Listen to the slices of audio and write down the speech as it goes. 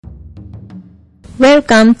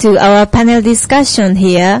Welcome to our panel discussion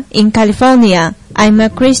here in California. I'm a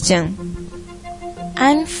Christian.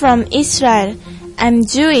 I'm from Israel. I'm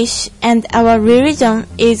Jewish and our religion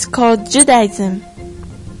is called Judaism.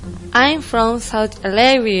 I'm from Saudi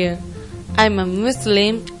Arabia. I'm a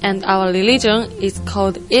Muslim and our religion is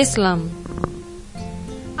called Islam.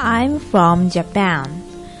 I'm from Japan.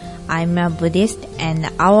 I'm a Buddhist and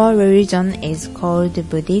our religion is called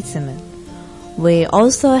Buddhism. We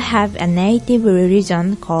also have a native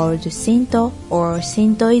religion called Shinto or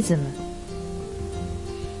Shintoism.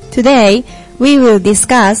 Today, we will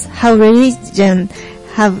discuss how religion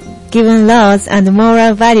have given laws and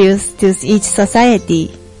moral values to each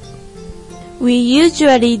society. We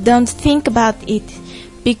usually don't think about it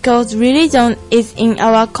because religion is in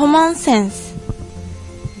our common sense.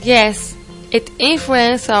 Yes, it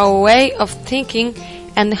influences our way of thinking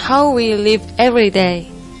and how we live every day.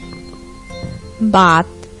 But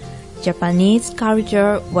Japanese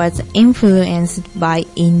culture was influenced by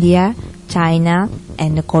India, China,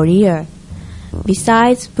 and Korea.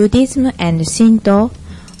 Besides Buddhism and Shinto,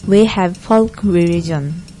 we have folk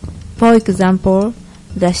religion. For example,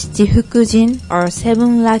 the Shichifukujin or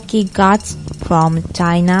 7 lucky gods from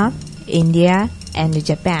China, India, and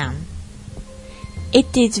Japan.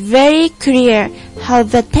 It is very clear how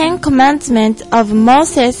the 10 commandments of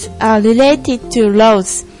Moses are related to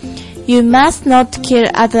laws. You must not kill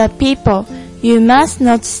other people. You must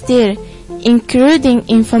not steal, including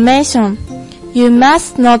information. You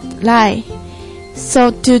must not lie. So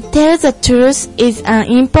to tell the truth is an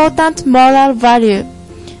important moral value.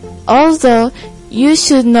 Although you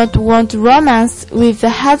should not want romance with the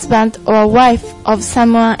husband or wife of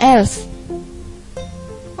someone else.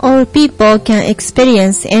 All people can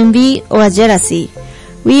experience envy or jealousy.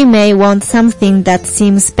 We may want something that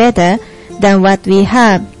seems better than what we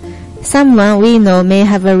have. Someone we know may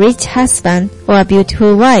have a rich husband or a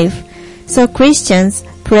beautiful wife, so Christians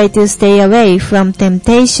pray to stay away from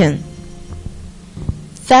temptation.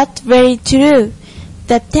 That's very true.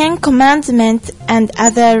 The 10 Commandments and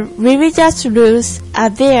other religious rules are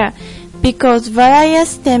there because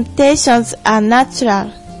various temptations are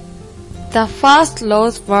natural. The first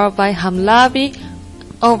laws were by Hammurabi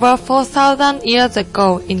over 4,000 years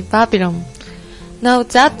ago in Babylon. Now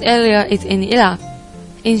that area is in Iraq.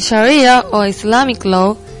 In Sharia or Islamic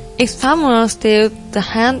law, if someone steals the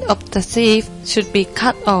hand of the thief should be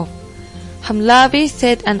cut off. Hammurabi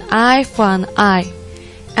said an eye for an eye,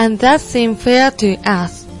 and that seemed fair to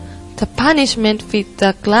us. The punishment fits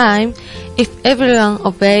the crime. If everyone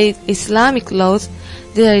obeys Islamic laws,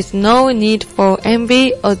 there is no need for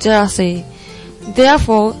envy or jealousy.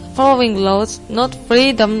 Therefore, following laws, not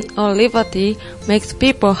freedom or liberty, makes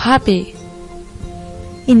people happy.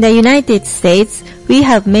 In the United States, we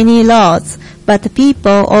have many laws, but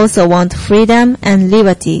people also want freedom and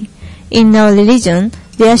liberty. In our religion,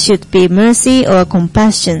 there should be mercy or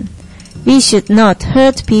compassion. We should not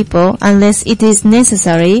hurt people unless it is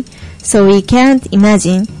necessary, so we can't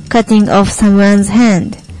imagine cutting off someone's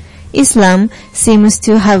hand. Islam seems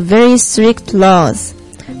to have very strict laws.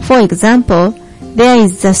 For example, there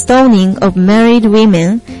is the stoning of married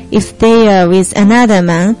women if they are with another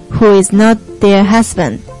man who is not their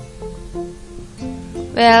husband.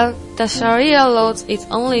 Well, the Sharia law is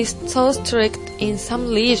only so strict in some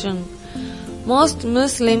religions. Most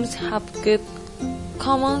Muslims have good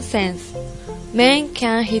common sense. Men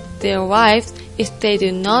can hit their wives if they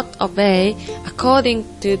do not obey according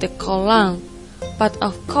to the Quran. But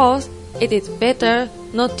of course, it is better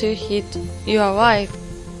not to hit your wife.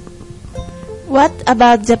 What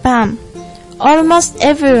about Japan? Almost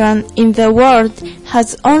everyone in the world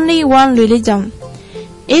has only one religion.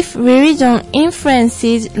 If religion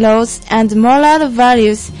influences laws and moral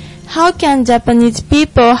values, how can Japanese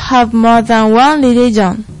people have more than one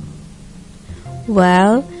religion?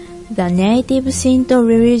 Well, the native Shinto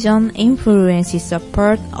religion influences a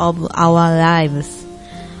part of our lives.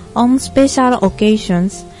 On special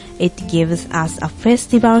occasions, it gives us a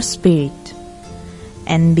festival spirit.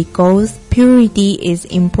 And because purity is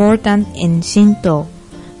important in Shinto,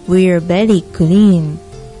 we are very clean,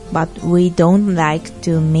 but we don't like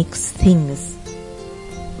to mix things.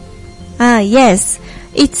 Yes,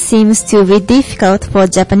 it seems to be difficult for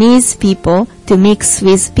Japanese people to mix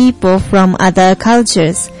with people from other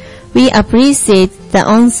cultures. We appreciate the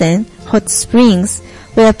onsen, hot springs,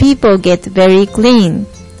 where people get very clean.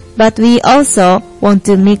 But we also want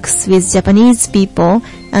to mix with Japanese people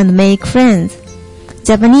and make friends.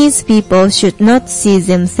 Japanese people should not see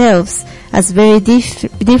themselves as very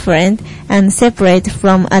different and separate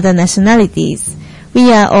from other nationalities.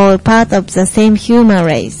 We are all part of the same human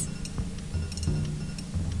race.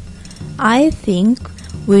 I think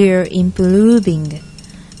we're improving,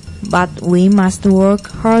 but we must work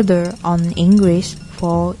harder on English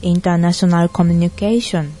for international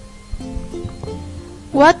communication.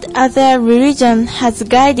 What other religion has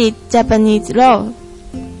guided Japanese law?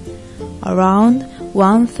 Around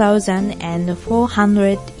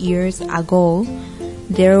 1,400 years ago,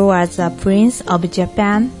 there was a prince of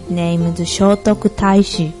Japan named Shotoku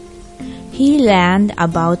Taishi. He learned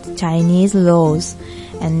about Chinese laws,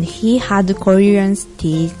 and he had Koreans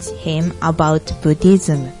teach him about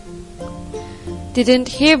Buddhism. Didn't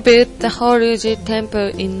he build the Horyuji Temple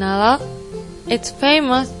in Nara? It's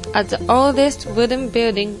famous as the oldest wooden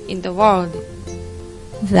building in the world.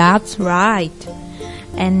 That's right.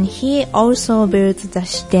 And he also built the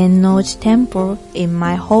Shitennoji Temple in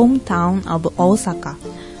my hometown of Osaka.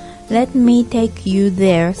 Let me take you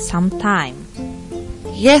there sometime.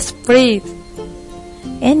 Yes, please.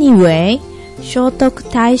 Anyway, Shotoku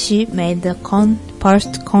Taishi made the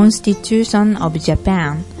first constitution of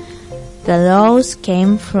Japan. The laws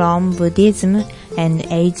came from Buddhism and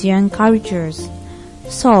Asian cultures.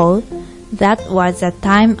 So, that was a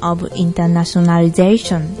time of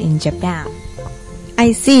internationalization in Japan.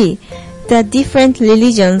 I see. The different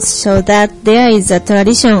religions show that there is a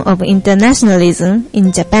tradition of internationalism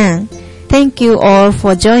in Japan. Thank you all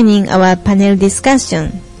for joining our panel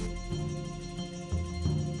discussion.